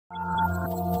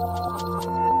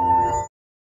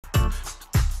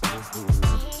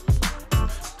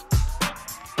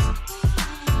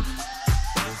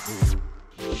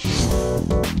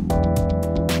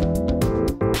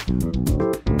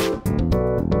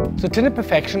So Tinted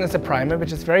Perfection is a primer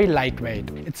which is very lightweight.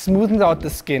 It smoothens out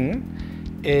the skin.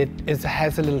 It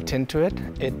has a little tint to it.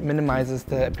 It minimizes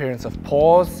the appearance of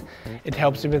pores. It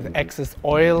helps you with excess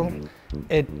oil.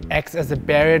 It acts as a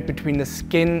barrier between the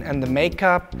skin and the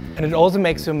makeup. And it also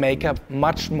makes your makeup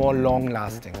much more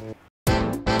long-lasting.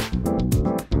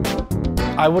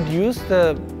 I would use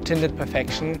the Tinted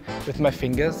Perfection with my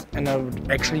fingers, and I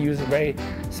would actually use it very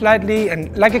slightly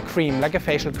and like a cream, like a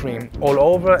facial cream, all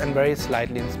over and very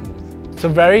slightly and smooth. So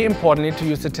very importantly to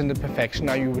use the Tinted Perfection,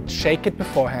 now you would shake it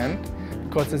beforehand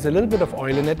because there's a little bit of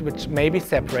oil in it which maybe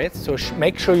separates, so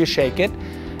make sure you shake it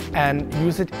and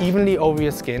use it evenly over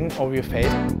your skin, over your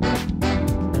face.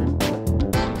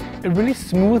 It really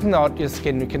smoothens out your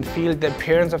skin. You can feel the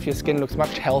appearance of your skin looks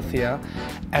much healthier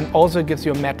and also gives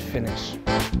you a matte finish.